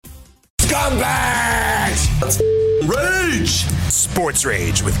Scumbags! Let's rage! Sports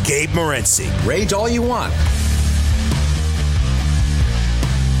Rage with Gabe Morency. Rage all you want.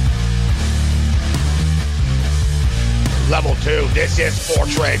 Level 2, this is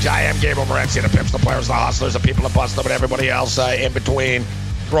Sports Rage. I am Gabe Morency, the pimps, the players, the hustlers, the people that bust them, and everybody else in between,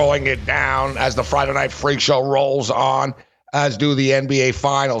 throwing it down as the Friday Night Freak Show rolls on, as do the NBA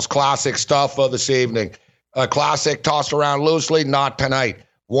Finals. Classic stuff of this evening. Classic tossed around loosely, not tonight.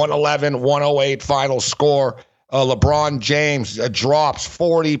 111-108 final score. LeBron James drops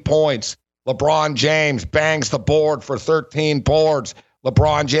 40 points. LeBron James bangs the board for 13 boards.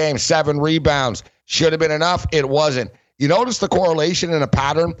 LeBron James, 7 rebounds. Should have been enough. It wasn't. You notice the correlation and a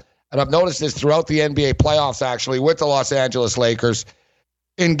pattern, and I've noticed this throughout the NBA playoffs, actually, with the Los Angeles Lakers.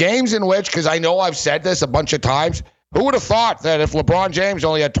 In games in which, because I know I've said this a bunch of times, who would have thought that if LeBron James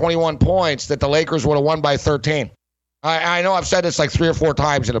only had 21 points, that the Lakers would have won by 13? I know I've said this like 3 or 4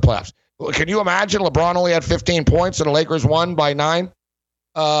 times in the playoffs. Can you imagine LeBron only had 15 points and the Lakers won by 9?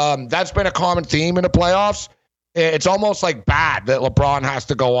 That's been a common theme in the playoffs. It's almost like bad that LeBron has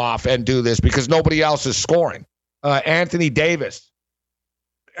to go off and do this because nobody else is scoring. Anthony Davis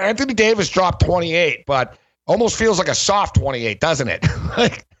dropped 28, but almost feels like a soft 28, doesn't it?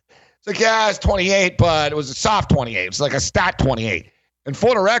 It's like, yeah, it's 28, but it was a soft 28. It's like a stat 28. And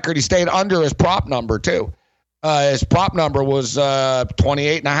for the record, he stayed under his prop number, too. His prop number was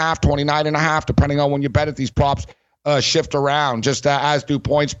 28.5, 29.5, depending on when you bet it. These props shift around, just as do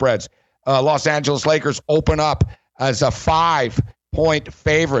point spreads. Los Angeles Lakers open up as a 5-point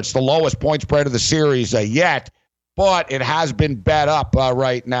favorites, the lowest point spread of the series yet, but it has been bet up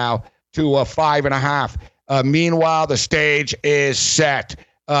right now to 5.5. Meanwhile, the stage is set.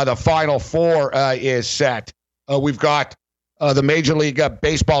 The Final Four is set. We've got the Major League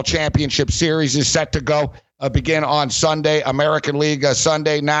Baseball Championship Series is set to go. Begin on Sunday. American League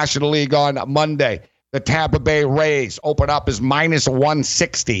Sunday. National League on Monday. The Tampa Bay Rays open up as minus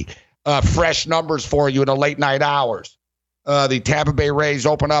 160. Fresh numbers for you in the late night hours. The Tampa Bay Rays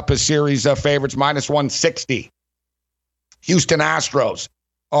open up as series favorites minus 160. Houston Astros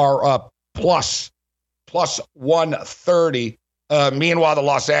are plus 130. Meanwhile, the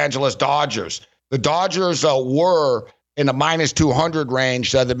Los Angeles Dodgers. The Dodgers were in the minus 200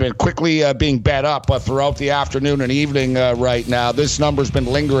 range. They've been quickly being bet up throughout the afternoon and evening right now. This number's been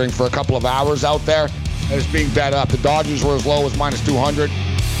lingering for a couple of hours out there, and it's being bet up. The Dodgers were as low as minus 200.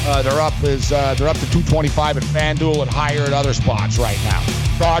 They're up to 225 at FanDuel and higher at other spots right now.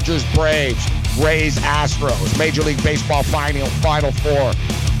 Dodgers, Braves, Rays, Astros. Major League Baseball Final Four.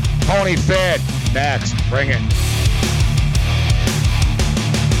 Tony Finn next. Bring it.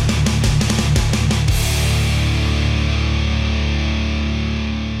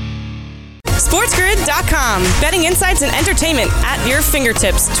 SportsGrid.com. Betting insights and entertainment at your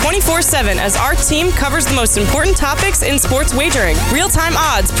fingertips 24/7 as our team covers the most important topics in sports wagering. Real-time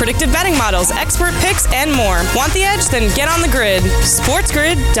odds, predictive betting models, expert picks, and more. Want the edge? Then get on the grid.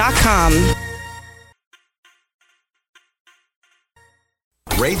 SportsGrid.com.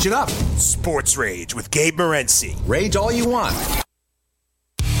 Rage it up. Sports Rage with Gabe Morency. Rage all you want.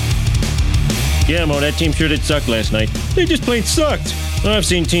 Yeah, Mo, that team sure did suck last night. They just plain sucked. I've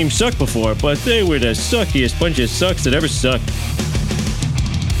seen teams suck before, but they were the suckiest bunch of sucks that ever sucked.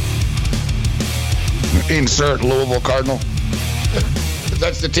 Insert Louisville Cardinal.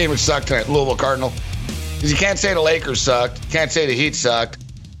 That's the team that sucked tonight, Louisville Cardinal. Because you can't say the Lakers sucked. You can't say the Heat sucked.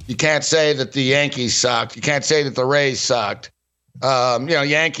 You can't say that the Yankees sucked. You can't say that the Rays sucked.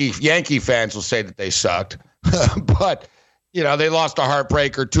 Yankee fans will say that they sucked. But, they lost a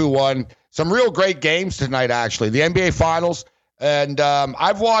heartbreaker 2-1. Some real great games tonight, actually. The NBA Finals. And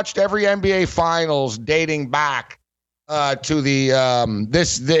I've watched every NBA Finals dating back to the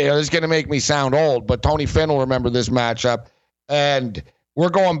this is going to make me sound old, but Tony Finn will remember this matchup. And we're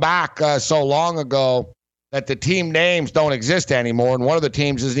going back so long ago that the team names don't exist anymore, and one of the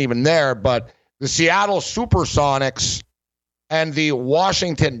teams isn't even there. But the Seattle Supersonics and the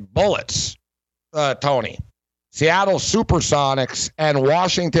Washington Bullets, Tony. Seattle Supersonics and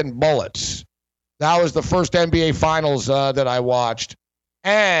Washington Bullets. That was the first NBA Finals that I watched,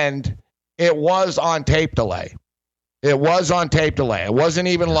 and it was on tape delay. It was on tape delay. It wasn't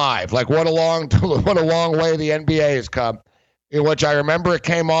even live. Like, what a long way the NBA has come. In which I remember it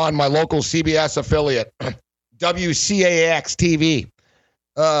came on my local CBS affiliate, WCAX TV,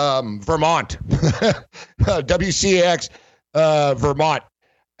 Vermont, WCAX Vermont.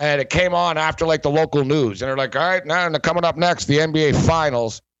 And it came on after, like, the local news. And they're like, all right, now coming up next, the NBA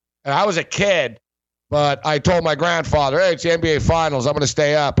Finals. And I was a kid, but I told my grandfather, hey, it's the NBA Finals. I'm going to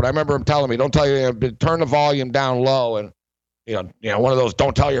stay up. And I remember him telling me, don't tell you, turn the volume down low. And, one of those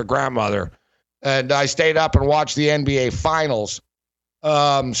don't tell your grandmother. And I stayed up and watched the NBA Finals.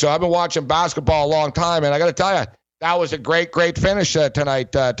 So I've been watching basketball a long time, and I got to tell you, that was a great, great finish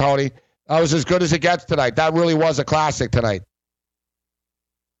tonight, Tony. That was as good as it gets tonight. That really was a classic tonight.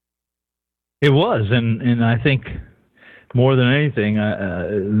 It was, and I think more than anything,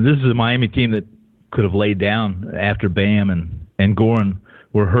 this is a Miami team that could have laid down after Bam and Goran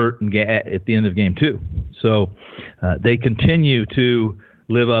were hurt at the end of game 2. So they continue to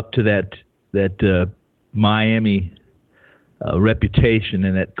live up to that Miami reputation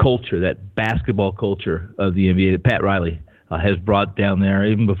and that culture, that basketball culture of the NBA that Pat Riley has brought down there,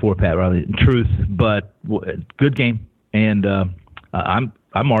 even before Pat Riley, in truth. But good game, and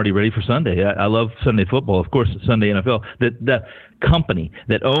I'm already ready for Sunday. I love Sunday football, of course. Sunday NFL. The company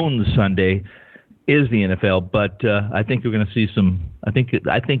that owns Sunday is the NFL, but I think we're going to see some. I think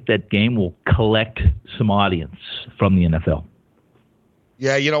that game will collect some audience from the NFL.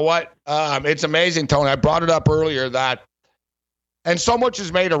 Yeah, you know what? It's amazing, Tony. I brought it up earlier that, and so much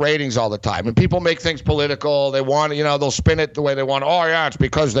is made of ratings all the time, and people make things political. They want, they'll spin it the way they want. Oh yeah, it's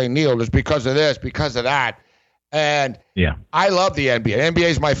because they kneeled. It's because of this, because of that. And yeah, I love the NBA. NBA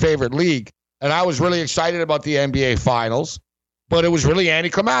is my favorite league, and I was really excited about the NBA Finals, but it was really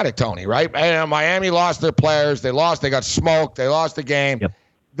anticlimactic, Tony, right? And Miami lost their players. They got smoked. They lost the game. Yep.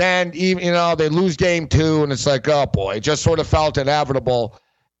 Then, even they lose game 2, and it's like, oh, boy, it just sort of felt inevitable,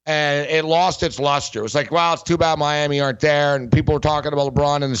 and it lost its luster. It was like, well, it's too bad Miami aren't there, and people were talking about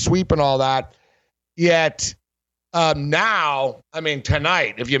LeBron and the sweep and all that. Yet now,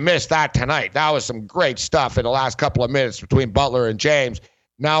 tonight, if you missed that tonight, that was some great stuff in the last couple of minutes between Butler and James.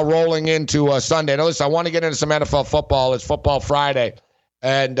 Now rolling into Sunday. Now, listen, I want to get into some NFL football. It's Football Friday,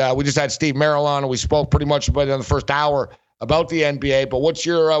 and we just had Steve Merrill on, and we spoke pretty much about it in the first hour about the NBA. But what's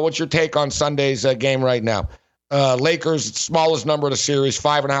your take on Sunday's game right now? Lakers, smallest number of the series,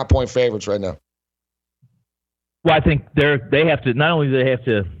 5.5 point favorites right now. Well, I think they have to. Not only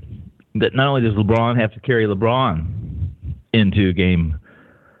does LeBron have to carry LeBron into game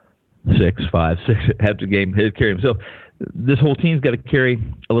 6, 5, 6, have to carry himself. This whole team's got to carry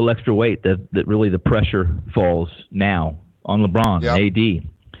a little extra weight. That really the pressure falls now on LeBron, yep,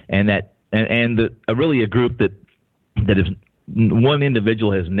 and AD, and really a group that is one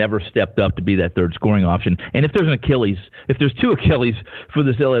individual has never stepped up to be that third scoring option. And if there's two Achilles for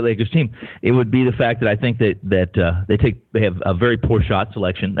this LA Lakers team, it would be the fact that I think that they have a very poor shot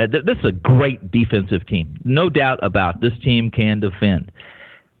selection. This is a great defensive team, no doubt about this team can defend.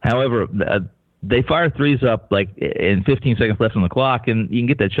 However, they fire threes up like in 15 seconds left on the clock, and you can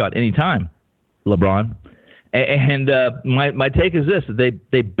get that shot anytime, LeBron. And my take is this: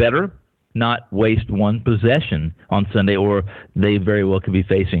 they better not waste one possession on Sunday, or they very well could be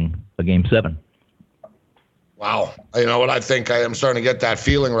facing a Game 7. Wow. You know what? I think I am starting to get that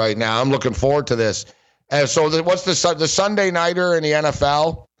feeling right now. I'm looking forward to this. So what's the Sunday nighter in the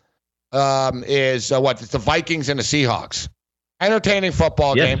NFL is what? It's the Vikings and the Seahawks. Entertaining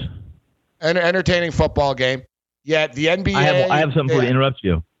football game. Entertaining football game. Yet the NBA. I have something to interrupt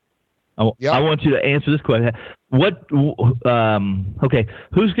you. I want you to answer this question. Okay,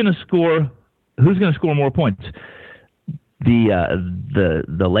 who's going to score? Who's going to score more points?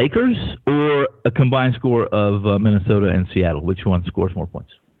 The Lakers or a combined score of Minnesota and Seattle? Which one scores more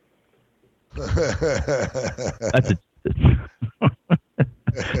points? That's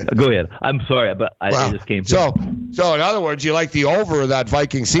Go ahead. I'm sorry, but I just came to. So in other words, you like the over of that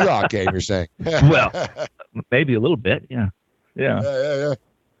Viking Seahawks game? You're saying? Well, maybe a little bit. Yeah.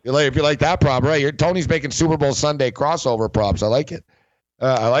 If you like that prop, right? Tony's making Super Bowl Sunday crossover props. I like it.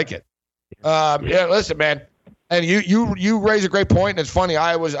 Listen, man, and you raise a great point, and it's funny.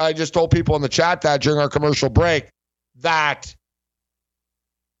 I just told people in the chat that during our commercial break that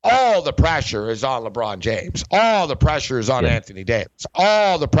all the pressure is on LeBron James. All the pressure is on Anthony Davis.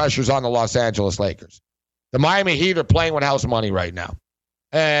 All the pressure is on the Los Angeles Lakers. The Miami Heat are playing with house money right now.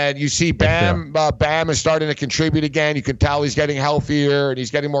 And you see Bam is starting to contribute again. You can tell he's getting healthier and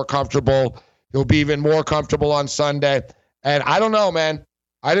he's getting more comfortable. He'll be even more comfortable on Sunday. And I don't know, man.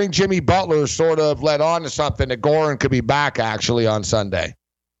 I think Jimmy Butler sort of led on to something that Goran could be back actually on Sunday.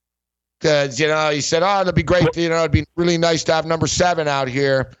 Because, he said, it'd be great. It'd be really nice to have number 7 out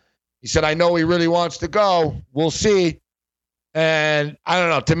here. He said, I know he really wants to go. We'll see. And I don't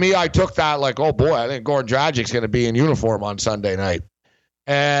know. To me, I took that like, oh, boy, I think Goran Dragic's going to be in uniform on Sunday night.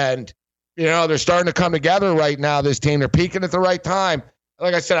 And, they're starting to come together right now, this team. They're peaking at the right time.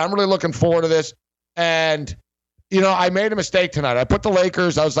 Like I said, I'm really looking forward to this. And, I made a mistake tonight. I put the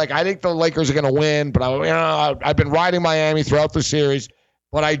Lakers. I was like, I think the Lakers are going to win. But, I've been riding Miami throughout the series.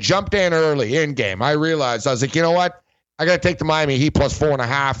 But I jumped in early in game. I realized, I was like, you know what? I got to take the Miami Heat plus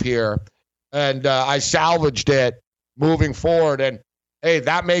 4.5 here. And I salvaged it moving forward. And, hey,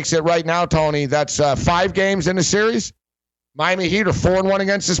 that makes it right now, Tony. That's 5 games in the series. Miami Heat are 4-1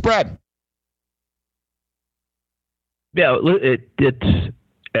 against the spread. Yeah, it's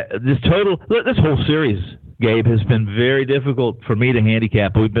this whole series, Gabe, has been very difficult for me to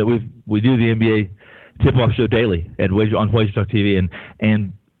handicap. We do the NBA tip-off show daily on Wager Talk TV,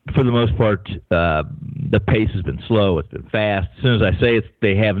 and for the most part, the pace has been slow. It's been fast. As soon as I say it,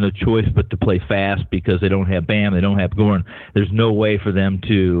 they have no choice but to play fast because they don't have Bam, they don't have Goran. There's no way for them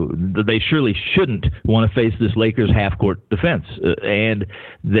to. They surely shouldn't want to face this Lakers half-court defense, and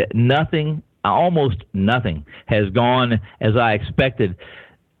almost nothing has gone as I expected,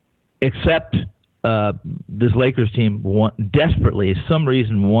 except this Lakers team desperately, for some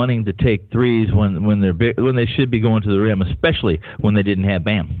reason, wanting to take threes when they should be going to the rim, especially when they didn't have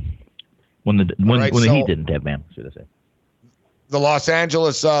Bam. When the Heat didn't have Bam, should I say? The Los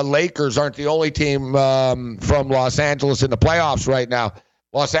Angeles Lakers aren't the only team from Los Angeles in the playoffs right now.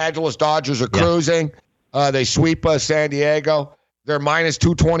 Los Angeles Dodgers are cruising. They sweep San Diego. They're minus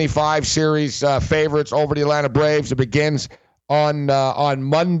 225 series favorites over the Atlanta Braves. It begins on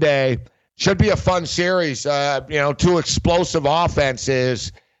Monday. Should be a fun series. Two explosive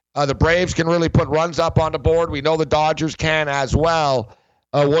offenses. The Braves can really put runs up on the board. We know the Dodgers can as well.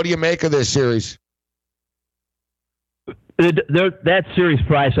 What do you make of this series? That series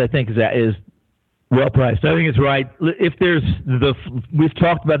price, I think, is well priced. I think it's right. If we've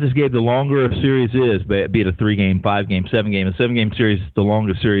talked about this game, the longer a series is, be it a 3-game, 5-game, 7-game, a 7-game series, the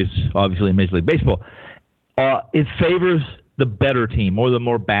longer series, obviously in Major League Baseball, it favors the better team or the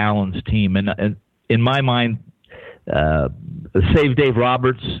more balanced team. And in my mind, save Dave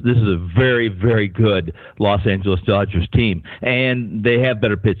Roberts, this is a very, very good Los Angeles Dodgers team, and they have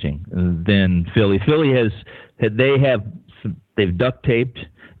better pitching than Philly. They've duct taped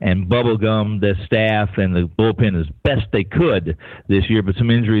and bubblegummed the staff and the bullpen as best they could this year, but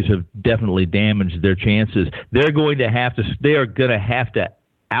some injuries have definitely damaged their chances. They are going to have to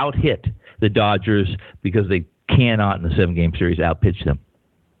out-hit the Dodgers because they cannot in the 7-game series out-pitch them.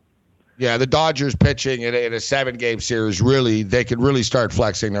 Yeah, the Dodgers pitching in a 7-game series, they could really start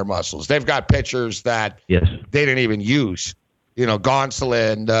flexing their muscles. They've got pitchers that they didn't even use.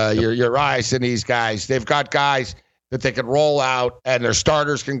 Gonsolin, your Rice and these guys. They've got guys that they can roll out, and their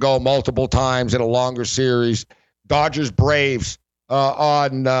starters can go multiple times in a longer series. Dodgers Braves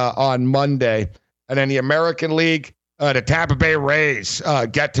on Monday. And then the American League, the Tampa Bay Rays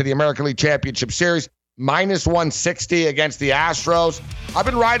get to the American League Championship Series. Minus 160 against the Astros. I've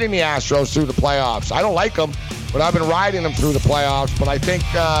been riding the Astros through the playoffs. I don't like them, but I've been riding them through the playoffs. But I think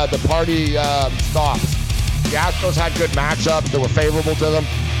the party stops. The Astros had good matchups that were favorable to them.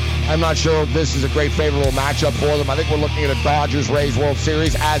 I'm not sure if this is a great favorable matchup for them. I think we're looking at a Dodgers-Rays World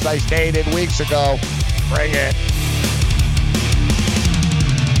Series, as I stated weeks ago. Bring it.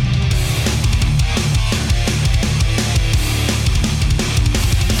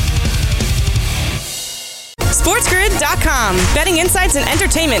 SportsGrid.com. Betting insights and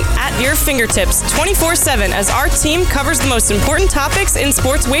entertainment at your fingertips 24/7 as our team covers the most important topics in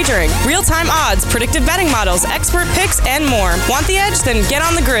sports wagering. Real-time odds, predictive betting models, expert picks, and more. Want the edge? Then get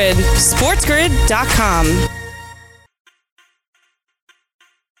on the grid. SportsGrid.com.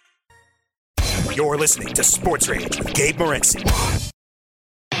 You're listening to Sports Rage with Gabe Morency.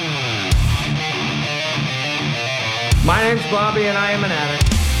 My name's Bobby, and I am an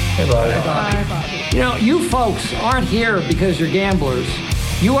addict. Hey, Bobby. Hi, Bobby. You folks aren't here because you're gamblers.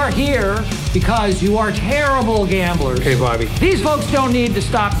 You are here because you are terrible gamblers. Hey, Bobby. These folks don't need to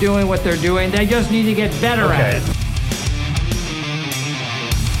stop doing what they're doing. They just need to get better at it.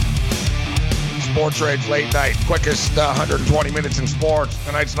 Sports Rage late night, quickest 120 minutes in sports.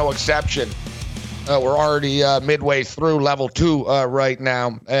 Tonight's no exception. We're already midway through level 2 right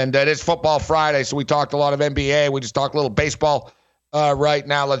now, and it is Football Friday, so we talked a lot of NBA. We just talked a little baseball right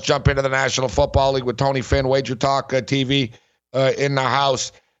now. Let's jump into the National Football League with Tony Finn, Wager Talk TV in the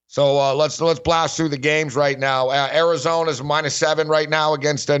house. So let's blast through the games right now. Arizona's -7 right now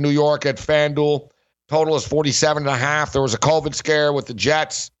against New York at FanDuel. Total is 47.5. There was a COVID scare with the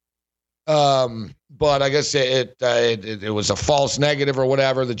Jets. But I guess it was a false negative or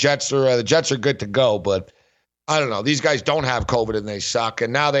whatever. The Jets are good to go, but I don't know. These guys don't have COVID and they suck.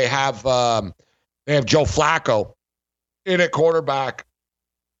 And now they have Joe Flacco in at quarterback,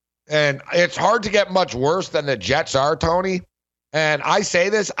 and it's hard to get much worse than the Jets are, Tony. And I say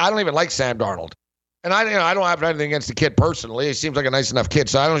this, I don't even like Sam Darnold, and I don't have anything against the kid personally. He seems like a nice enough kid,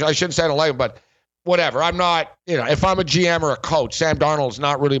 so I shouldn't say I don't like him, but whatever. I'm not, if I'm a GM or a coach, Sam Darnold's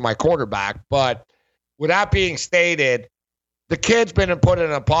not really my quarterback. But with that being stated, The kid's been put in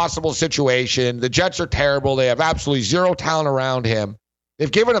an impossible situation. The Jets are terrible. They have absolutely zero talent around him.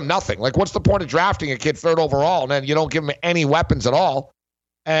 They've given him nothing. Like, what's the point of drafting a kid third overall and then you don't give him any weapons at all?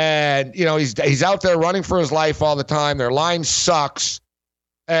 And, he's out there running for his life all the time. Their line sucks,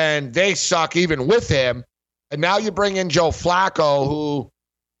 and they suck even with him. And now you bring in Joe Flacco, who,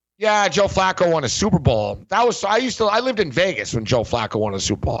 Joe Flacco won a Super Bowl. I lived in Vegas when Joe Flacco won a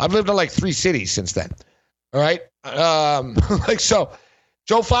Super Bowl. I've lived in like 3 cities since then. All right. So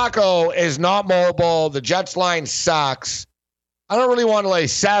Joe Flacco is not mobile. The Jets line sucks. I don't really want to lay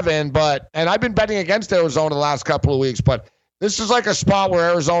 7, and I've been betting against Arizona the last couple of weeks, but this is like a spot where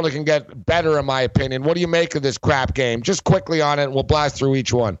Arizona can get better, in my opinion. What do you make of this crap game? Just quickly on it, and we'll blast through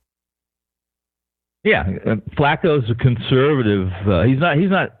each one. Yeah, Flacco's a conservative. He's not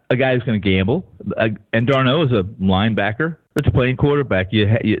a guy who's going to gamble. And Darno is a linebacker. It's a playing quarterback.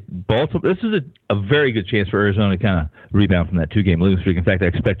 Baltimore. This is a very good chance for Arizona to kind of rebound from that 2-game losing streak. In fact, I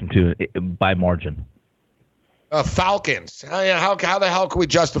expect them to by margin. Falcons. How the hell can we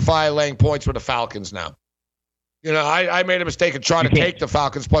justify laying points with the Falcons now? I made a mistake of trying to take the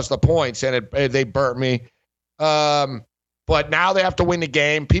Falcons plus the points, and they burnt me. But now they have to win the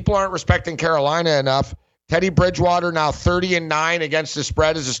game. People aren't respecting Carolina enough. Teddy Bridgewater now 30-9 against the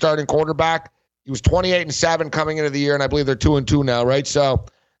spread as a starting quarterback. He was 28-7 coming into the year, and I believe they're 2-2 now, right? So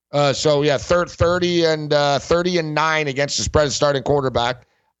 30-9 against the spread as starting quarterback.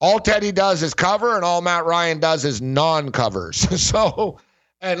 All Teddy does is cover, and all Matt Ryan does is non-covers.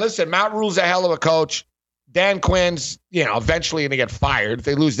 And listen, Matt Rule's a hell of a coach. Dan Quinn's, eventually going to get fired. If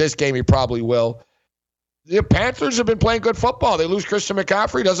they lose this game, he probably will. The Panthers have been playing good football. They lose Christian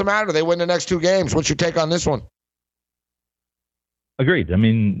McCaffrey. Doesn't matter. They win the next 2 games. What's your take on this one? Agreed. I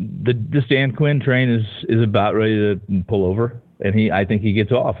mean, this Dan Quinn train is about ready to pull over, and I think he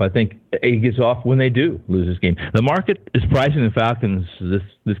gets off. I think he gets off when they do lose this game. The market is pricing the Falcons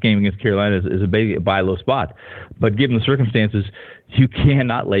this game against Carolina is a big buy low spot, but given the circumstances, you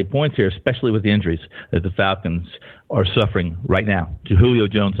cannot lay points here, especially with the injuries that the Falcons are suffering right now. To Julio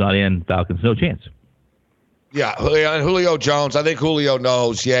Jones not in, Falcons no chance. Yeah, Julio Jones. I think Julio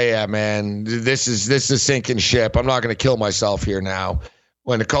knows. Yeah, man. This is sinking ship. I'm not going to kill myself here now.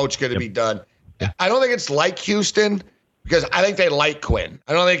 When the coach going to be done, I don't think it's like Houston because I think they like Quinn.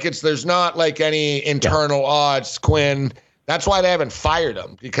 I don't think there's not like any internal odds. Quinn. That's why they haven't fired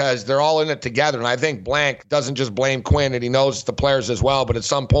him because they're all in it together. And I think Blank doesn't just blame Quinn, and he knows the players as well. But at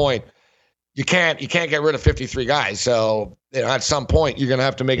some point, you can't get rid of 53 guys. So at some point, you're going to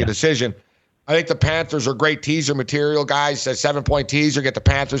have to make a decision. I think the Panthers are great teaser material, guys. A 7-point teaser, get the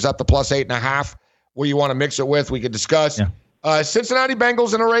Panthers up to plus 8.5. Where you want to mix it with, we could discuss. Yeah. Cincinnati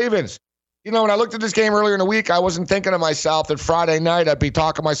Bengals and the Ravens. When I looked at this game earlier in the week, I wasn't thinking to myself that Friday night I'd be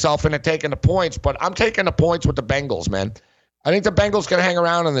talking myself into taking the points, but I'm taking the points with the Bengals, man. I think the Bengals can hang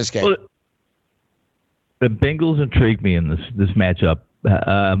around in this game. Well, the Bengals intrigue me in this matchup.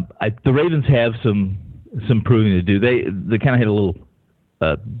 The Ravens have some proving to do. They kind of hit a little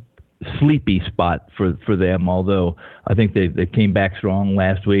sleepy spot for them, although I think they came back strong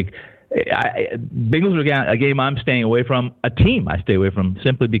last week. Bengals are a game I'm staying away from, a team I stay away from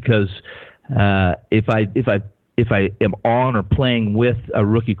simply because if I am on or playing with a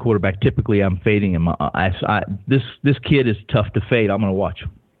rookie quarterback, typically I'm fading him. This kid is tough to fade. I'm going to watch.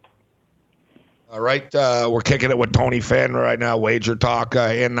 All right, we're kicking it with Tony Finn right now. Wager talk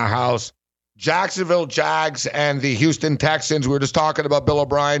in the house. Jacksonville Jags and the Houston Texans. We were just talking about Bill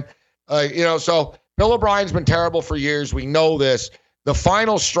O'Brien. So Bill O'Brien's been terrible for years. We know this. The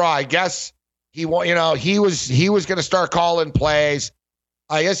final straw, I guess he was going to start calling plays.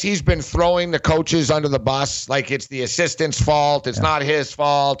 I guess he's been throwing the coaches under the bus like it's the assistant's fault. It's not his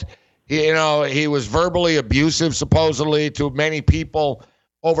fault. He was verbally abusive supposedly to many people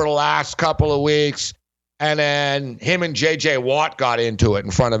over the last couple of weeks. And then him and J.J. Watt got into it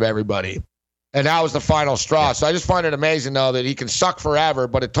in front of everybody. And that was the final straw. Yeah. So I just find it amazing, though, that he can suck forever,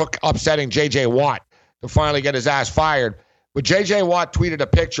 but it took upsetting J.J. Watt to finally get his ass fired. But J.J. Watt tweeted a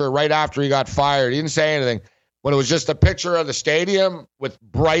picture right after he got fired. He didn't say anything, but it was just a picture of the stadium with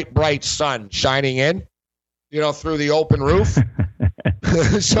bright, bright sun shining in, through the open roof.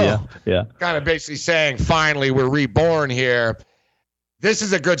 So kind of basically saying, finally, we're reborn here. This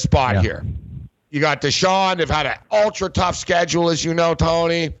is a good spot here. You got Deshaun. They've had an ultra-tough schedule, as you know,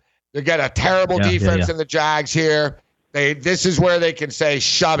 Tony. They get a terrible defense in the Jags here. This is where they can say,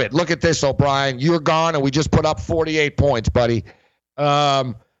 shove it. Look at this, O'Brien. You're gone, and we just put up 48 points, buddy.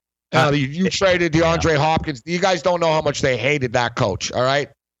 You traded DeAndre Hopkins. You guys don't know how much they hated that coach, all right?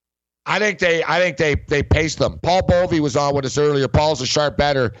 I think they paced them. Paul Bovey was on with us earlier. Paul's a sharp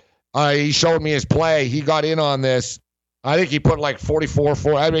bettor. He showed me his play. He got in on this. I think he put like 44.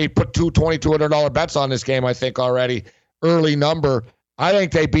 He put two $2,200 bets on this game, I think, already. Early number. I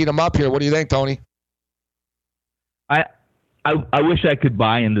think they beat him up here. What do you think, Tony? I wish I could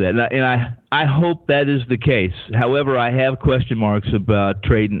buy into that, and I hope that is the case. However, I have question marks about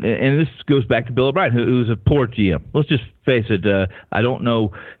trading, and this goes back to Bill O'Brien, who's a poor GM. Let's just face it. I don't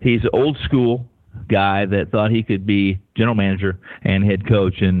know. He's an old school guy that thought he could be general manager and head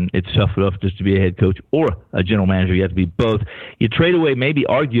coach, and it's tough enough just to be a head coach or a general manager. You have to be both. You trade away maybe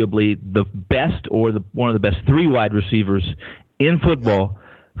arguably the best or one of the best three wide receivers in football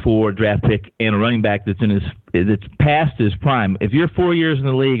for a draft pick and a running back that's past his prime. If you're 4 years in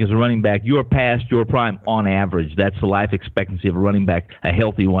the league as a running back, you're past your prime on average. That's the life expectancy of a running back, a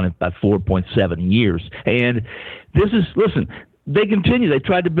healthy one, at about 4.7 years. And listen, they continue. They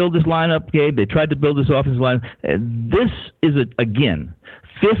tried to build this lineup, Gabe. They tried to build this offensive line. This is, again,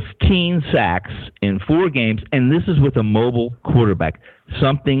 15 sacks in 4 games, and this is with a mobile quarterback.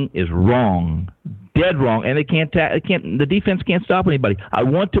 Something is wrong. Dead wrong, and the defense can't stop anybody. I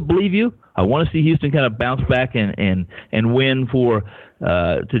want to believe you. I want to see Houston kind of bounce back and win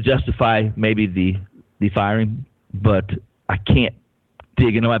to justify maybe the firing, but I can't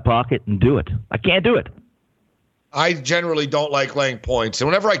dig into my pocket and do it. I can't do it. I generally don't like laying points, and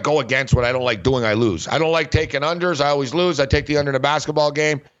whenever I go against what I don't like doing, I lose. I don't like taking unders. I always lose. I take the under in a basketball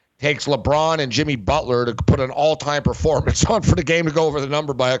game. Takes LeBron and Jimmy Butler to put an all-time performance on for the game to go over the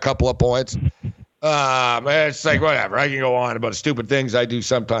number by a couple of points. It's like, whatever. I can go on about stupid things I do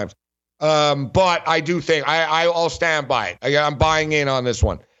sometimes. But I do think I'll stand by it. I'm buying in on this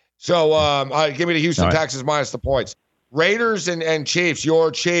one. So give me the Houston Texans minus the points. Raiders and Chiefs,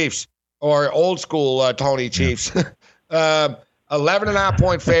 your Chiefs, or old school Tony Chiefs. 11.5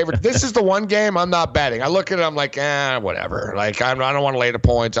 point favorite. This is the one game I'm not betting. I look at it, I'm like, whatever. Like, I don't want to lay the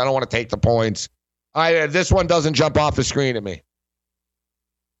points. I don't want to take the points. This one doesn't jump off the screen at me.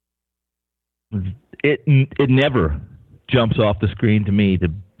 It never jumps off the screen to me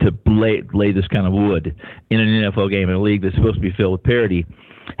to lay this kind of wood in an NFL game in a league that's supposed to be filled with parity.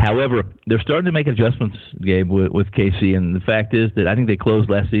 However, they're starting to make adjustments, Gabe, with KC, and the fact is that I think they closed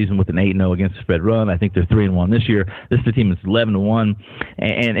last season with an 8-0 against the spread run. I think they're 3-1 this year. This is the team that's 11-1,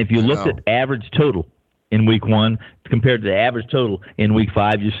 and if you looked at average total in Week 1 compared to the average total in Week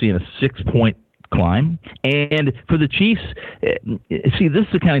 5, you're seeing a 6-point climb. And for the Chiefs, see, this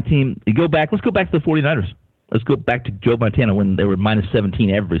is the kind of team. Let's go back to the 49ers. Let's go back to Joe Montana when they were minus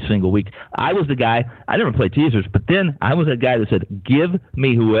 17 every single week. I was the guy, I never played teasers, but then I was that guy that said, give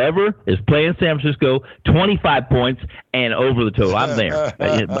me whoever is playing San Francisco 25 points and over the total. I'm there.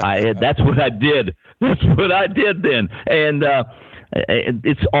 That's what I did. That's what I did then. And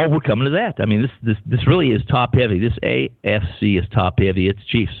it's all we're coming to that. I mean, this really is top heavy. This AFC is top heavy. It's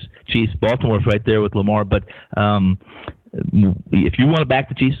Chiefs. Baltimore's right there with Lamar. But if you want to back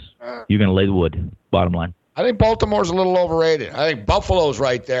the Chiefs, you're going to lay the wood, bottom line. I think Baltimore's a little overrated. I think Buffalo's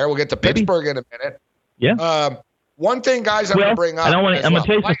right there. We'll get to Pittsburgh in a minute. Yeah. One thing, guys, I'm going to bring up. I'm going to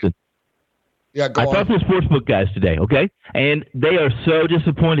tell you something. Yeah, go on. I talked to the sportsbook guys today, okay? And they are so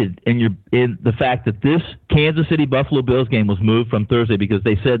disappointed in the fact that this Kansas City Buffalo Bills game was moved from Thursday because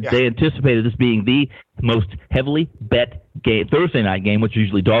they said they anticipated this being the most heavily bet game, Thursday night game, which are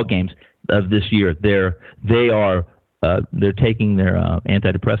usually dog games of this year. They're taking their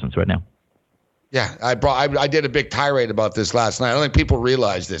antidepressants right now. Yeah, I did a big tirade about this last night. I don't think people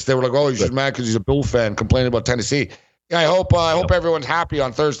realize this. They were like, "Oh, he's just mad because he's a Bill fan, complaining about Tennessee." Yeah, I hope everyone's happy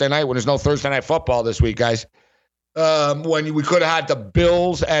on Thursday night when there's no Thursday night football this week, guys. When we could have had the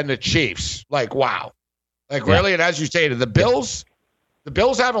Bills and the Chiefs, like wow, like really. And as you stated, the Bills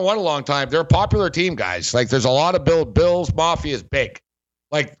haven't won a long time. They're a popular team, guys. Like there's a lot of Bills Mafia is big.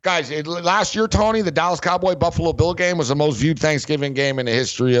 Like, guys, last year, Tony, the Dallas Cowboy Buffalo Bill game was the most viewed Thanksgiving game in the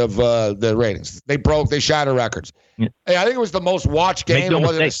history of the ratings. They shattered records. Yeah. Hey, I think it was the most watched game. It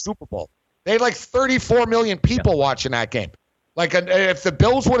wasn't a Super Bowl. They had like 34 million people watching that game. Like, if the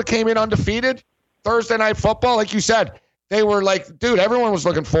Bills would have came in undefeated, Thursday night football, like you said, they were like, dude, everyone was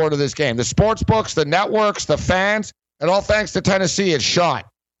looking forward to this game. The sports books, the networks, the fans, and all thanks to Tennessee, it's shot.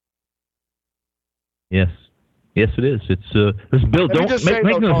 Yes. Yes, it is. It's Bill. Don't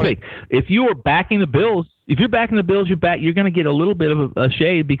make no mistake. If you are backing the Bills, you're going to get a little bit of a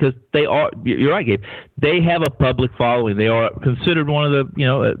shade because they are. You're right, Gabe. They have a public following. They are considered one of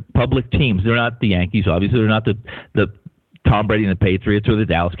the public teams. They're not the Yankees, obviously. They're not the Tom Brady and the Patriots or the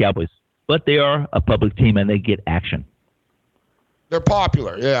Dallas Cowboys, but they are a public team and they get action. They're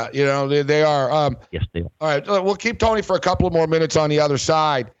popular. Yeah, they are. Yes, they are. All right, we'll keep Tony for a couple of more minutes on the other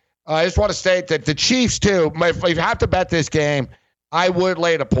side. I just want to state that the Chiefs, too, if you have to bet this game, I would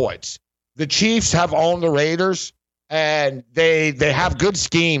lay the points. The Chiefs have owned the Raiders, and they have good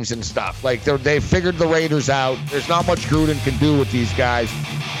schemes and stuff. Like they figured the Raiders out. There's not much Gruden can do with these guys.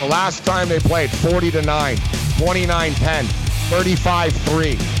 The last time they played, 40-9, 29-10,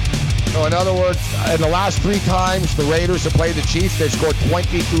 35-3. So in other words, in the last 3 times the Raiders have played the Chiefs, they scored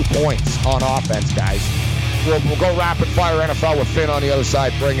 22 points on offense, guys. We'll go rapid fire NFL with Finn on the other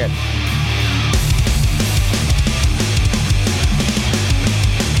side. Bring it.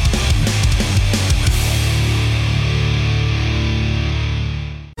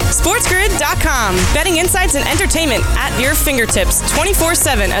 SportsGrid.com. Betting insights and entertainment at your fingertips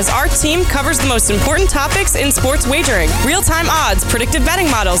 24/7 as our team covers the most important topics in sports wagering. Real-time odds, predictive betting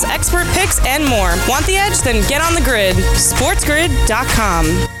models, expert picks, and more. Want the edge? Then get on the grid.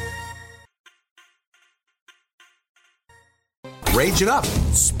 SportsGrid.com. Rage it up.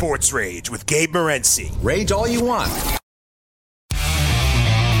 Sports Rage with Gabe Morency. Rage all you want.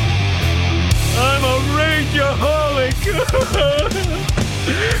 I'm a rageaholic.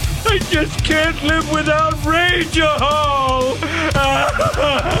 I just can't live without Rageahol.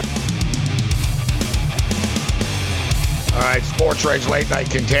 All right, Sports Rage Late Night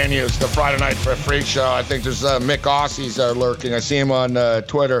continues. The Friday Night for a Freak Show. I think there's Mick Aussies lurking. I see him on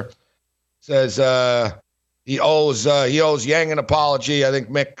Twitter. Says he owes Yang an apology. I think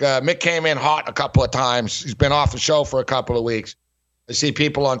Mick came in hot a couple of times. He's been off the show for a couple of weeks. I see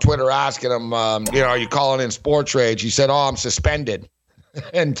people on Twitter asking him, are you calling in Sports Rage? He said, "Oh, I'm suspended."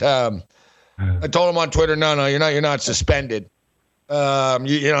 And I told him on Twitter, no, you're not suspended.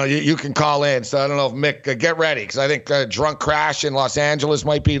 You can call in. So I don't know if Mick, get ready, because I think Drunk Crash in Los Angeles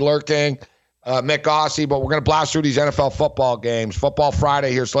might be lurking. Mick Aussie, but we're going to blast through these NFL football games. Football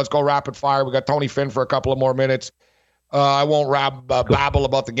Friday here, so let's go rapid fire. We got Tony Finn for a couple of more minutes. I won't babble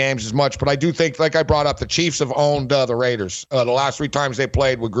about the games as much, but I do think, like I brought up, the Chiefs have owned the Raiders. The last 3 times they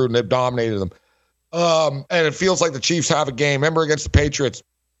played with Gruden, they've dominated them. And it feels like the Chiefs have a game. Remember against the Patriots,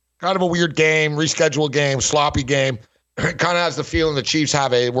 kind of a weird game, rescheduled game, sloppy game. It kind of has the feeling the Chiefs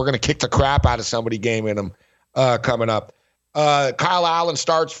have we're going to kick the crap out of somebody game in them coming up. Kyle Allen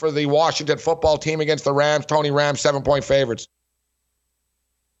starts for the Washington football team against the Rams. Tony, Rams 7-point favorites.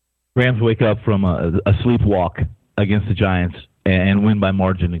 Rams wake up from a sleepwalk against the Giants and win by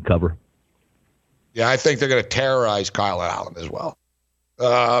margin and cover. Yeah, I think they're going to terrorize Kyle Allen as well.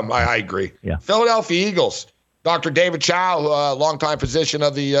 I agree. Yeah. Philadelphia Eagles. Dr. David Chow, longtime physician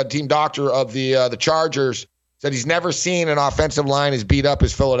of the team doctor of the Chargers, said he's never seen an offensive line as beat up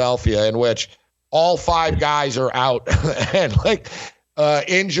as Philadelphia, in which all 5 guys are out and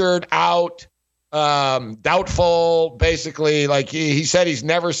injured, out, doubtful. Basically, like he said, he's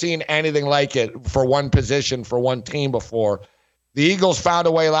never seen anything like it for one position for one team before. The Eagles found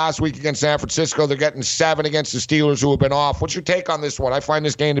a way last week against San Francisco. They're getting 7 against the Steelers, who have been off. What's your take on this one? I find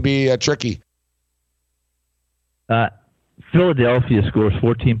this game to be tricky. Philadelphia scores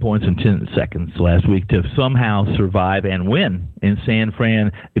 14 points in 10 seconds last week to somehow survive and win in San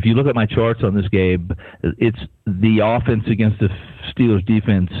Fran. If you look at my charts on this game, it's the offense against the Steelers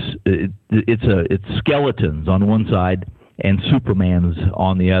defense. It's skeletons on one side and Superman's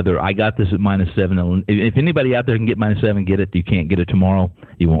on the other. I got this at -7. If anybody out there can get -7, get it. You can't get it tomorrow.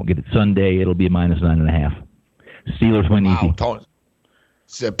 You won't get it Sunday. It'll be -9.5. Steelers win easy. Tony.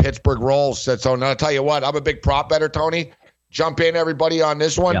 Pittsburgh rolls. So now I'll tell you what, I'm a big prop bettor, Tony. Jump in, everybody, on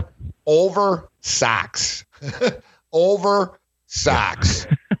this one. Yeah. Over sacks. Over sacks.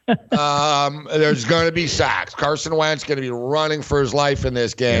 There's going to be sacks. Carson Wentz going to be running for his life in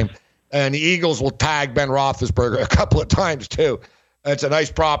this game. Yeah. And the Eagles will tag Ben Roethlisberger a couple of times, too. It's a nice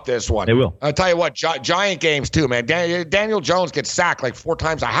prop, this one. They will. I'll tell you what, Giant games, too, man. Daniel Jones gets sacked like 4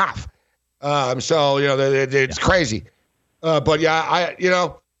 times a half. So, it's crazy. But, yeah,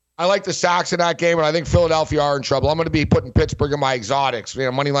 I like the sacks in that game, and I think Philadelphia are in trouble. I'm going to be putting Pittsburgh in my exotics.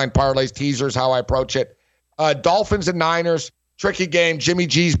 Moneyline parlays, teasers, how I approach it. Dolphins and Niners, tricky game. Jimmy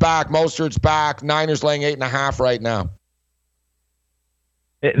G's back. Mostert's back. Niners laying 8.5 right now.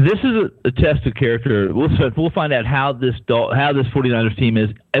 This is a test of character. We'll find out how this 49ers team is,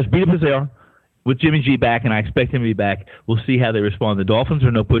 as beat up as they are, with Jimmy G back, and I expect him to be back. We'll see how they respond. The Dolphins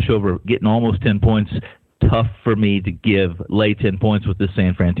are no pushover, getting almost 10 points. Tough for me to lay 10 points with this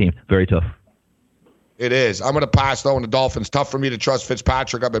San Fran team. Very tough. It is. I'm going to pass, though, on the Dolphins. Tough for me to trust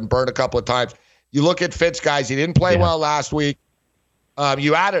Fitzpatrick. I've been burned a couple of times. You look at Fitz, guys. He didn't play well last week.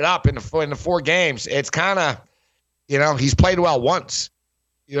 You add it up in the 4 games. It's kind of, he's played well once.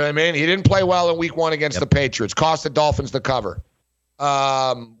 You know what I mean? He didn't play well in week 1 against the Patriots. Cost the Dolphins the cover.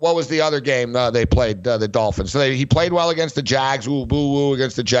 What was the other game they played, the Dolphins? So he played well against the Jags. Ooh, boo-woo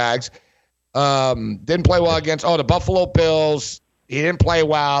against the Jags. Didn't play well against the Buffalo Bills. He didn't play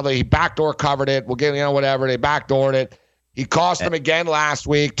well. He backdoor covered it. We'll give, whatever. They backdoored it. He cost them again last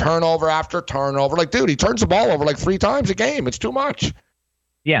week, turnover after turnover. Like, dude, he turns the ball over like 3 times a game. It's too much.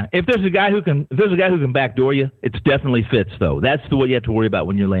 Yeah, if there's a guy who can backdoor you, it's definitely Fitz, though. That's the what you have to worry about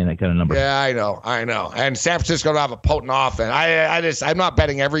when you're laying that kind of number. Yeah, I know. And San Francisco don't have a potent offense. I'm not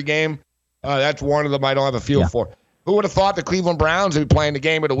betting every game. That's one of them I don't have a feel for. Who would have thought the Cleveland Browns would be playing the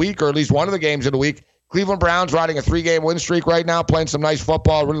game of the week, or at least one of the games of the week? Cleveland Browns riding a 3-game win streak right now, playing some nice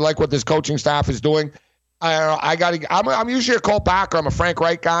football. I really like what this coaching staff is doing. I'm usually a Colt backer. I'm a Frank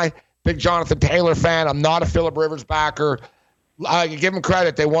Reich guy, big Jonathan Taylor fan. I'm not a Phillip Rivers backer. I give them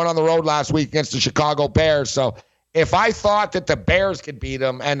credit. They won on the road last week against the Chicago Bears. So if I thought that the Bears could beat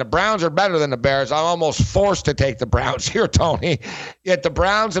them and the Browns are better than the Bears, I'm almost forced to take the Browns here, Tony. Yet the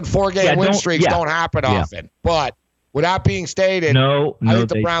Browns and 4-game win streaks don't happen often. But with that being stated, I think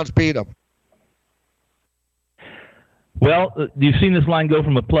the Browns beat them. Well, you've seen this line go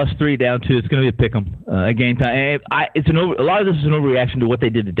from a +3 down to it's going to be a pick'em a game time. A lot of this is an overreaction to what they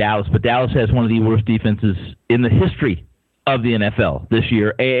did to Dallas, but Dallas has one of the worst defenses in the history of the NFL this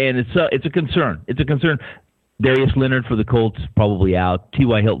year, and it's a concern. It's a concern. Darius Leonard for the Colts probably out.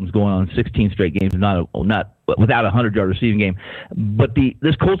 T.Y. Hilton's going on 16 straight games, not without a 100-yard receiving game. But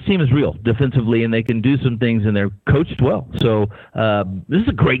this Colts team is real defensively, and they can do some things, and they're coached well. So this is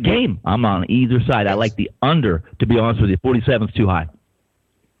a great game. I'm on either side. I like the under, to be honest with you. 47's too high.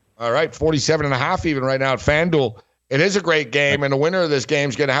 All right, 47.5 even right now at FanDuel. It is a great game, and the winner of this game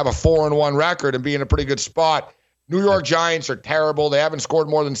is going to have a 4-1 record and be in a pretty good spot. New York Giants are terrible. They haven't scored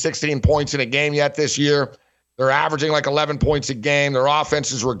more than 16 points in a game yet this year. They're averaging like 11 points a game. Their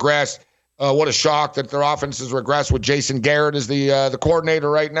offense has regressed. What a shock that their offense has regressed with Jason Garrett as the coordinator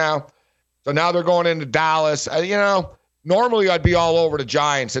right now. So now they're going into Dallas. Normally I'd be all over the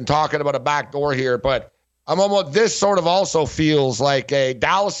Giants and talking about a backdoor here, but this sort of also feels like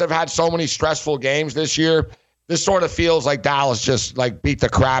Dallas have had so many stressful games this year. This sort of feels like Dallas just like beat the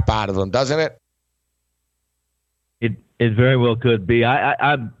crap out of them, doesn't it? It very well could be.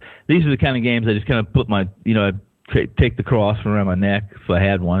 These are the kind of games I just kind of put my, take the cross around my neck if I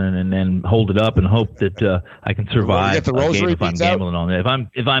had one, and then hold it up and hope that I can survive a game if I'm gambling on it.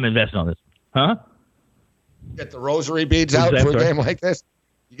 If I'm investing on this, huh? Get the rosary beads out for a game like this.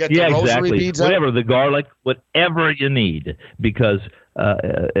 You get the rosary beads out. Whatever, the garlic, whatever you need, because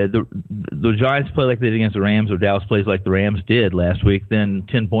the Giants play like they did against the Rams, or Dallas plays like the Rams did last week, then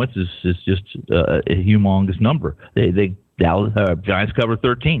 10 points is just a humongous number. Giants covered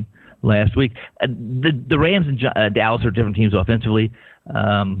 13 last week. The Rams and Dallas are different teams offensively,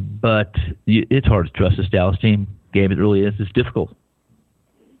 but it's hard to trust this Dallas team game. It really is. It's difficult.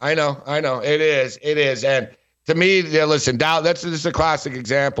 I know. It is. And to me, listen, this is a classic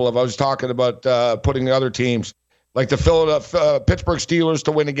example of, I was talking about putting the other teams, like the Pittsburgh Steelers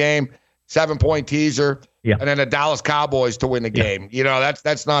to win the game, 7-point teaser, and then the Dallas Cowboys to win the game.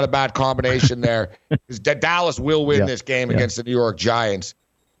 That's not a bad combination there, because Dallas will win this game against the New York Giants.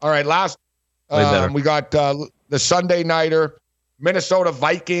 All right, we got the Sunday nighter, Minnesota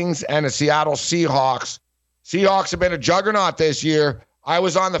Vikings and the Seattle Seahawks. Seahawks have been a juggernaut this year. I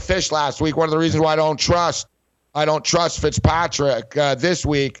was on the fish last week. One of the reasons why I don't trust Fitzpatrick this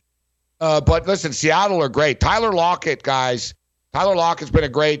week. But listen, Seattle are great. Tyler Lockett, guys. Tyler Lockett's been a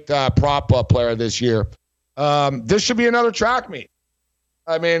great prop player this year. This should be another track meet.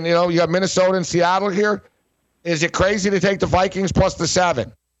 I mean, you got Minnesota and Seattle here. Is it crazy to take the Vikings plus the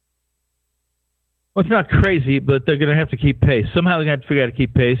 7? Well, it's not crazy, but they're going to have to keep pace. Somehow they're going to have to figure out how to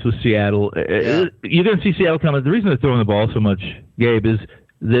keep pace with Seattle. You're going to see Seattle coming. The reason they're throwing the ball so much, Gabe, is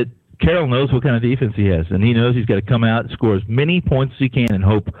that Carroll knows what kind of defense he has, and he knows he's got to come out and score as many points as he can and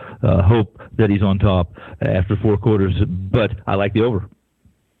hope that he's on top after 4 quarters. But I like the over.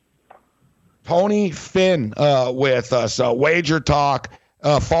 Tony Finn with us, Wager Talk.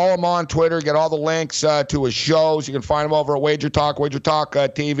 Follow him on Twitter. Get all the links to his shows. You can find him over at Wager Talk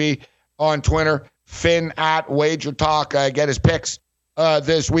TV on Twitter. Finn at Wager Talk. Get his picks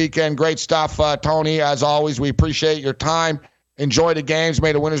this weekend. Great stuff, Tony. As always, we appreciate your time. Enjoy the games.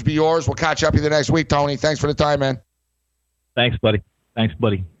 May the winners be yours. We'll catch up with you the next week, Tony. Thanks for the time, man. Thanks, buddy. Thank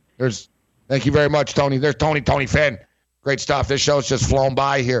you very much, Tony. There's Tony Finn. Great stuff. This show's just flown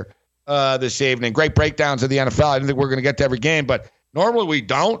by here this evening. Great breakdowns of the NFL. I didn't think we were going to get to every game, but normally we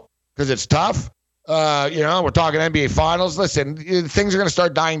don't because it's tough. We're talking NBA Finals. Listen, things are going to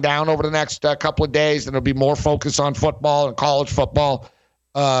start dying down over the next couple of days, and there'll be more focus on football and college football.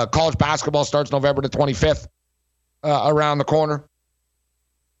 College basketball starts November the 25th. Around the corner.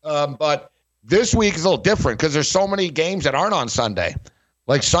 But this week is a little different because there's so many games that aren't on Sunday.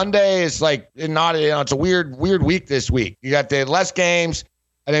 Like Sunday is like not, it's a weird week this week. You got the less games,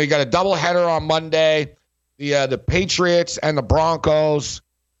 and then you got a doubleheader on Monday. The Patriots and the Broncos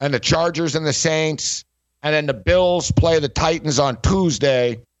and the Chargers and the Saints, and then the Bills play the Titans on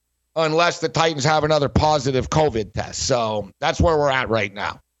Tuesday, unless the Titans have another positive COVID test. So that's where we're at right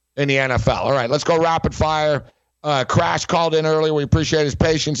now in the NFL. All right, let's go rapid fire. Crash called in earlier. We appreciate his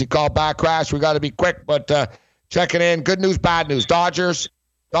patience. He called back. Crash, we got to be quick, but checking in. Good news, bad news. Dodgers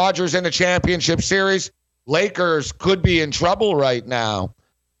in the championship series. Lakers could be in trouble right now.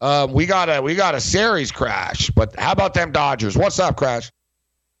 We got a series, Crash. But how about them Dodgers? What's up, Crash?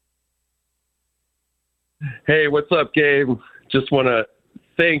 Hey, what's up, Gabe? Just want to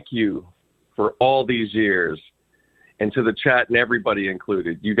thank you for all these years, and to the chat and everybody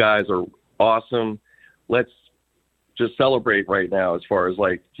included. You guys are awesome. Let's just celebrate right now as far as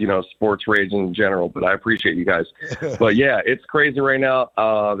sports rage in general, but I appreciate you guys. But yeah, it's crazy right now.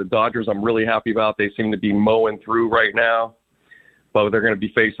 The Dodgers I'm really happy about. They seem to be mowing through right now, but they're going to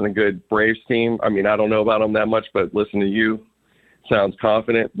be facing a good Braves team. I mean, I don't know about them that much, but listen to you, sounds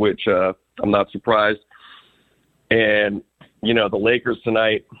confident, which I'm not surprised. And, the Lakers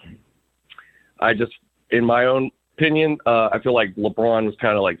tonight, in my own opinion, I feel like LeBron was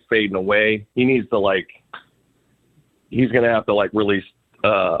kind of fading away. He needs to he's going to have to really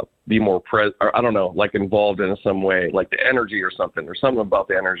be more present, or I don't know, involved in some way, the energy or something about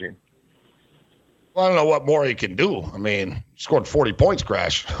the energy. Well, I don't know what more he can do. I mean, he scored 40 points,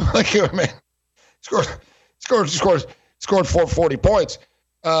 Crash. Scored 40 points.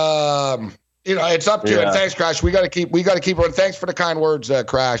 It's up to you. And thanks, Crash. We got to keep running. Thanks for the kind words,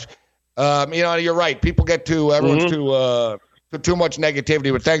 Crash. You're right. People get everyone's too much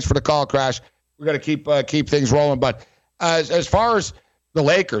negativity, but thanks for the call, Crash. We got to keep things rolling. But as far as the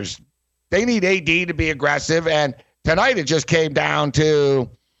Lakers, they need AD to be aggressive. And tonight it just came down to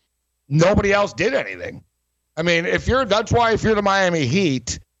nobody else did anything. I mean, that's why if you're the Miami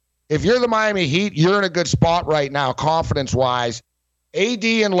Heat, you're in a good spot right now, confidence-wise. AD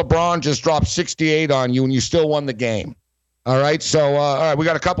and LeBron just dropped 68 on you, and you still won the game. All right, so all right, we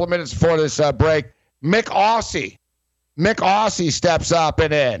got a couple of minutes before this break. Mick Aussie steps up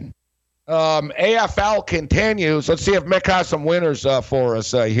and in. AFL continues. Let's see if Mick has some winners for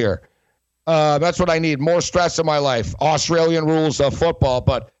us here. That's what I need. More stress in my life. Australian rules of football,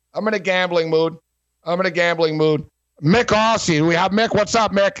 but I'm in a gambling mood. Mick Aussie. Do we have Mick? What's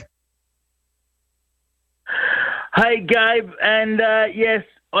up, Mick? Hey, Gabe, and yes,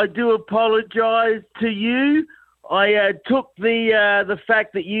 I do apologise to you. I took the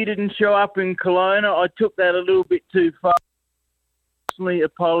fact that you didn't show up in Kelowna, I took that a little bit too far. I personally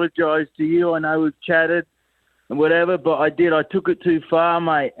apologise to you. I know we've chatted and whatever, but I took it too far,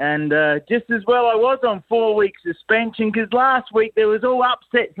 mate. And just as well, I was on 4-week suspension because last week there was all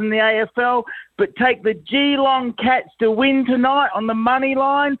upsets in the AFL, but take the Geelong Cats to win tonight on the money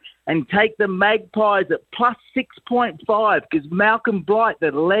line and take the Magpies at plus 6.5 because Malcolm Blight,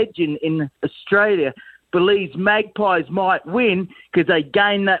 the legend in Australia, believes Magpies might win because they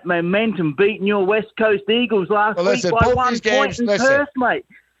gained that momentum, beating your West Coast Eagles last week by 1 point in Perth, mate.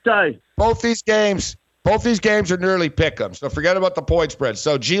 So both these games are nearly pick-em, so forget about the point spread.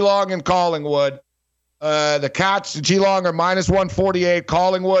 So Geelong and Collingwood, the Cats, Geelong are minus 148,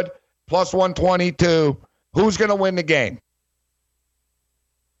 Collingwood plus 122. Who's going to win the game?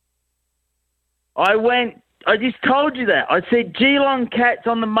 I just told you that. I said Geelong Cats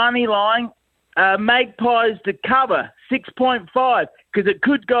on the money line, Magpies to cover 6.5 because it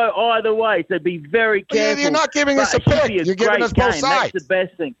could go either way, so be very careful. You're not giving us a pick. You're giving us both sides. That's the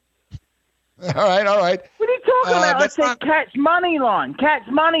best thing. All right. What are you talking about? I said Cats money line. Cats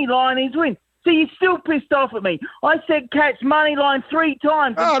money line is win. So you're still pissed off at me. I said Cats money line 3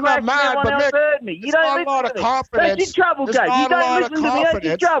 times. I'm not mad, but Mick, heard me. You don't listen to me. That's your trouble, Gabe. You don't listen to me. That's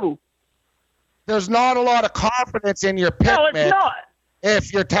your trouble. There's not a lot of confidence in your pick, No, it's Mick, not.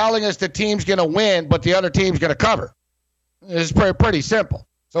 if you're telling us the team's going to win, but the other team's going to cover. It's pretty simple.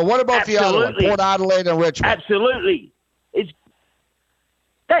 So what about the other one, Port Adelaide and Richmond? Absolutely.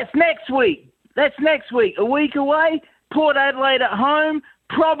 That's next week. A week away. Port Adelaide at home,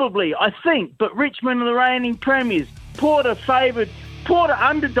 probably, I think. But Richmond are the reigning premiers. Port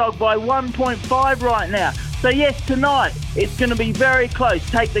underdog by 1.5 right now. So yes, tonight it's going to be very close.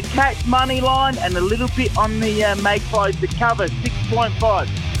 Take the Cats money line and a little bit on the Magpies to cover 6.5.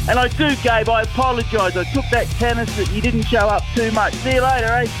 And I do, Gabe, I apologise. I took that tennis that you didn't show up too much. See you later,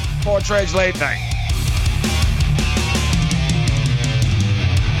 eh? Sports Rage Late Night.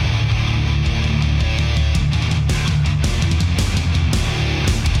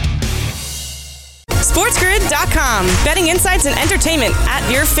 SportsGrid.com. Betting insights and entertainment at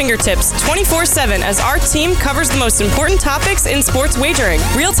your fingertips 24/7 as our team covers the most important topics in sports wagering.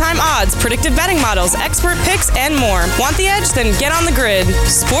 Real-time odds, predictive betting models, expert picks, and more. Want the edge? Then get on the grid.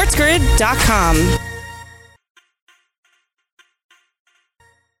 SportsGrid.com.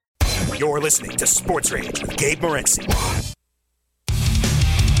 You're listening to Sports Rage with Gabe Morency.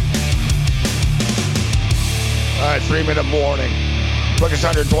 All right, 3-minute warning. Quickest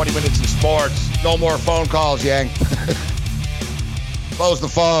 120 minutes in sports. No more phone calls, Yang. Close the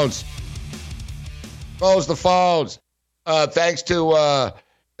phones. Close the phones. Thanks to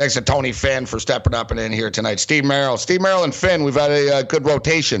Tony Finn for stepping up and in here tonight. Steve Merrill and Finn, we've had a good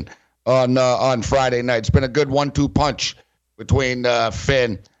rotation on Friday night. It's been a good 1-2 punch between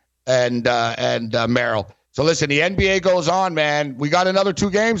Finn and Merrill. So listen, the NBA goes on, man. We got another 2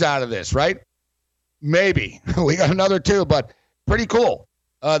 games out of this, right? Maybe. We got another 2, but pretty cool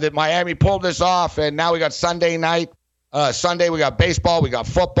that Miami pulled this off. And now we got Sunday night. Sunday we got baseball, we got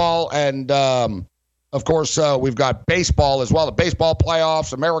football, and of course we've got baseball as well. The baseball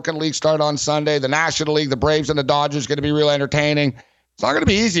playoffs, American League start on Sunday. The National League, the Braves and the Dodgers, going to be real entertaining. It's not going to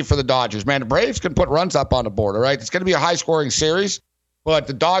be easy for the Dodgers, man. The Braves can put runs up on the board, all right? It's going to be a high-scoring series. But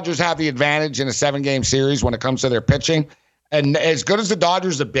the Dodgers have the advantage in a 7-game series when it comes to their pitching. And as good as the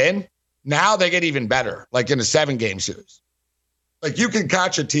Dodgers have been, now they get even better, like in a 7-game series. Like you can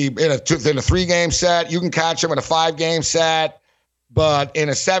catch a team in a 3-game set. You can catch them in a 5-game set. But in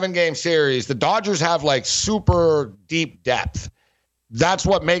a 7-game series, the Dodgers have like super deep depth. That's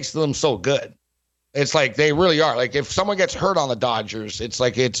what makes them so good. It's like they really are. Like if someone gets hurt on the Dodgers,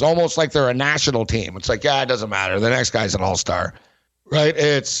 it's almost like they're a national team. It's like, yeah, it doesn't matter. The next guy's an all-star. Right?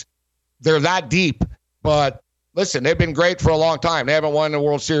 They're that deep, but listen, they've been great for a long time. They haven't won the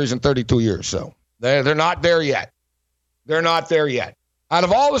World Series in 32 years, so they're not there yet. They're not there yet. Out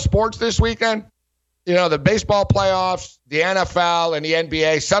of all the sports this weekend, the baseball playoffs, the NFL, and the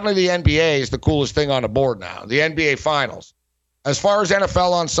NBA, suddenly the NBA is the coolest thing on the board now, the NBA Finals. As far as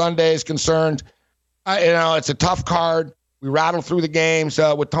NFL on Sunday is concerned, it's a tough card. We rattled through the games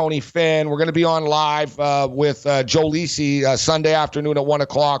with Tony Finn. We're going to be on live with Joe Lisi Sunday afternoon at 1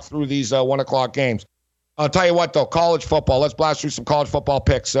 o'clock through these 1 o'clock games. I'll tell you what, though, college football. Let's blast through some college football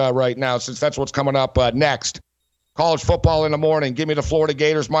picks right now since that's what's coming up next. College football in the morning. Give me the Florida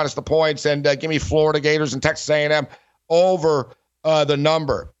Gators minus the points, and give me Florida Gators and Texas A&M over the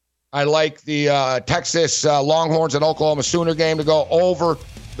number. I like the Texas Longhorns and Oklahoma Sooner game to go over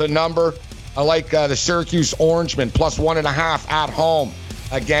the number. I like the Syracuse Orangemen plus 1.5 at home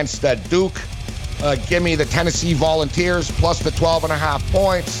against Duke. Give me the Tennessee Volunteers plus the 12.5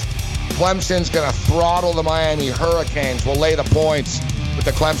 points. Clemson's going to throttle the Miami Hurricanes. We'll lay the points with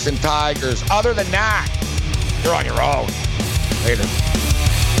the Clemson Tigers. Other than that, you're on your own. Later.